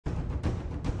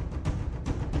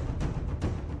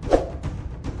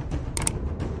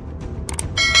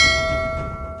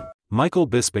Michael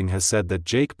Bisping has said that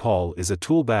Jake Paul is a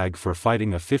toolbag for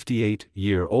fighting a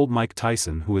 58-year-old Mike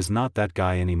Tyson who is not that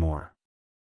guy anymore.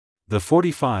 The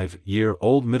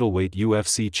 45-year-old middleweight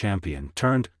UFC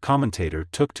champion-turned-commentator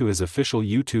took to his official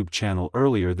YouTube channel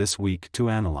earlier this week to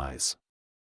analyze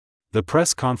the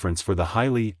press conference for the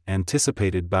highly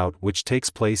anticipated bout, which takes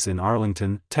place in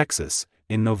Arlington, Texas,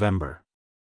 in November.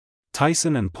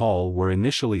 Tyson and Paul were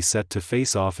initially set to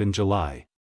face off in July.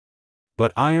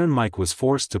 But Iron Mike was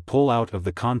forced to pull out of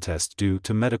the contest due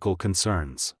to medical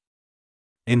concerns.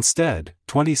 Instead,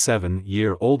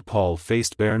 27-year-old Paul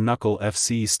faced bare-knuckle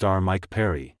FC star Mike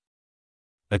Perry,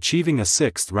 achieving a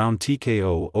 6th-round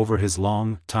TKO over his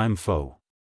long-time foe.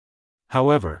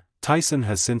 However, Tyson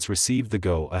has since received the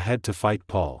go-ahead to fight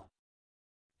Paul,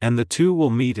 and the two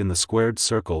will meet in the squared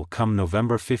circle come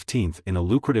November 15 in a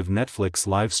lucrative Netflix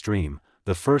live stream,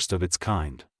 the first of its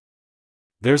kind.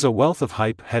 There's a wealth of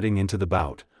hype heading into the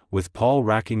bout, with Paul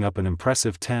racking up an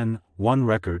impressive 10-1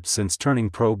 record since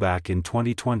turning pro back in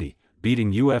 2020,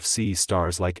 beating UFC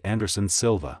stars like Anderson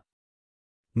Silva,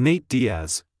 Nate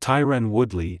Diaz, Tyron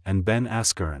Woodley and Ben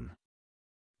Askren.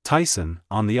 Tyson,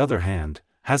 on the other hand,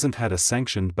 hasn't had a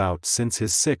sanctioned bout since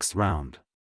his 6th round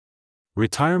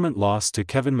retirement loss to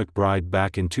Kevin McBride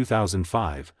back in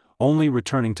 2005, only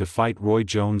returning to fight Roy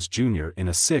Jones Jr. in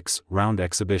a 6-round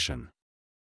exhibition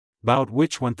bout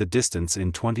which went the distance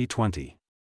in 2020.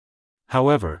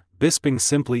 However, Bisping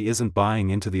simply isn't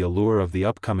buying into the allure of the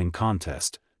upcoming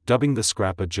contest, dubbing the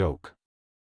scrap a joke.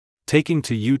 Taking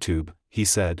to YouTube, he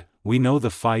said, "We know the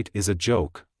fight is a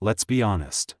joke, let's be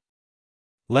honest.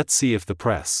 Let's see if the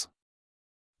press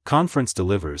conference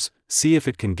delivers, see if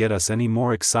it can get us any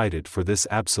more excited for this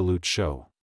absolute show.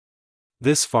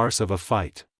 This farce of a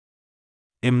fight.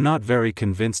 I'm not very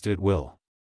convinced it will."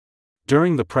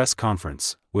 During the press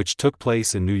conference, which took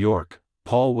place in New York,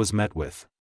 Paul was met with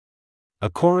a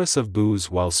chorus of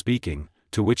boos while speaking,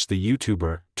 to which the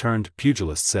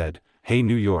YouTuber-turned-pugilist said, "Hey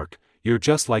New York, you're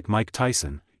just like Mike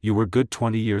Tyson, you were good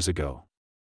 20 years ago.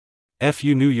 F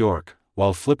you New York,"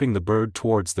 while flipping the bird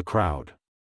towards the crowd.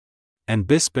 And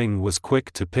Bisping was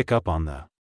quick to pick up on the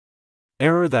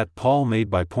error that Paul made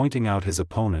by pointing out his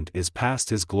opponent is past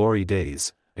his glory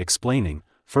days, explaining,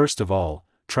 "First of all,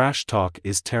 trash talk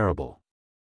is terrible.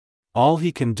 All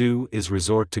he can do is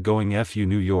resort to going F you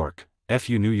New York, F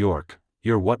you New York,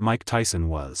 you're what Mike Tyson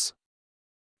was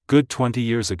good 20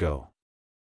 years ago.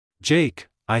 Jake,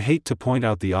 I hate to point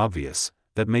out the obvious,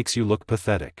 that makes you look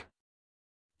pathetic.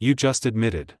 You just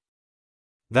admitted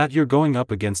that you're going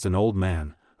up against an old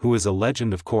man, who is a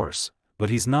legend of course, but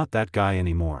he's not that guy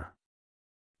anymore."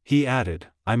 He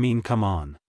added, "I mean come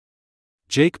on.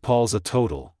 Jake Paul's a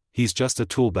total, he's just a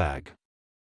toolbag.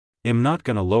 I'm not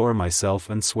gonna lower myself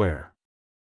and swear.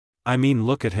 I mean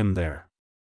look at him there.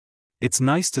 It's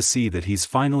nice to see that he's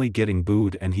finally getting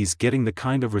booed and he's getting the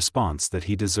kind of response that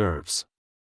he deserves.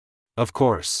 Of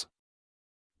course.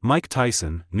 Mike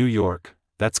Tyson, New York,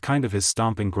 that's kind of his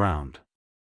stomping ground.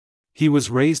 He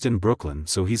was raised in Brooklyn,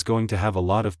 so he's going to have a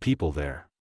lot of people there.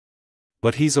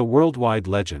 But he's a worldwide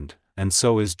legend, and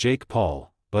so is Jake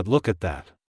Paul, but look at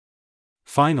that.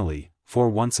 Finally, for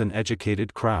once an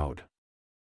educated crowd."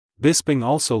 Bisping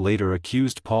also later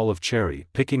accused Paul of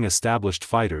cherry-picking established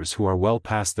fighters who are well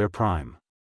past their prime.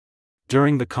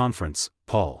 During the conference,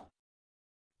 Paul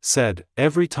said,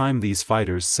 "Every time these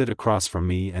fighters sit across from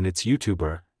me and it's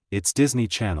YouTuber, it's Disney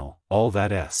Channel, all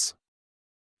that s.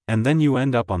 And then you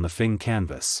end up on the Fing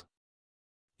canvas.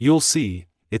 You'll see,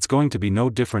 it's going to be no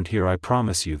different here, I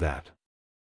promise you that."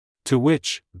 To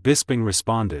which, Bisping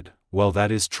responded, "Well,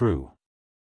 that is true.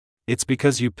 It's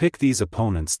because you pick these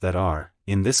opponents that are,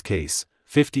 in this case,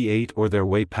 58 or they're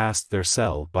way past their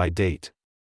sell-by date.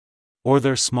 Or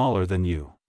they're smaller than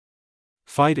you.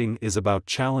 Fighting is about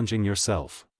challenging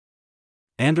yourself."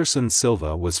 Anderson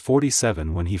Silva was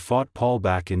 47 when he fought Paul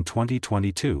back in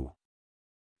 2022.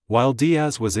 While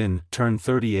Diaz was in turn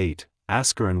 38,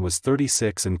 Askren was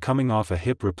 36 and coming off a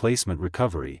hip replacement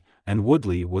recovery, and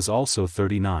Woodley was also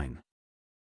 39.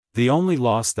 The only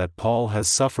loss that Paul has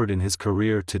suffered in his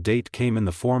career to date came in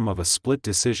the form of a split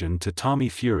decision to Tommy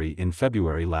Fury in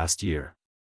February last year.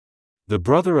 The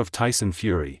brother of Tyson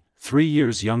Fury, 3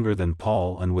 years younger than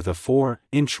Paul and with a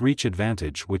 4-inch reach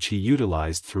advantage which he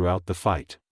utilized throughout the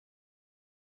fight.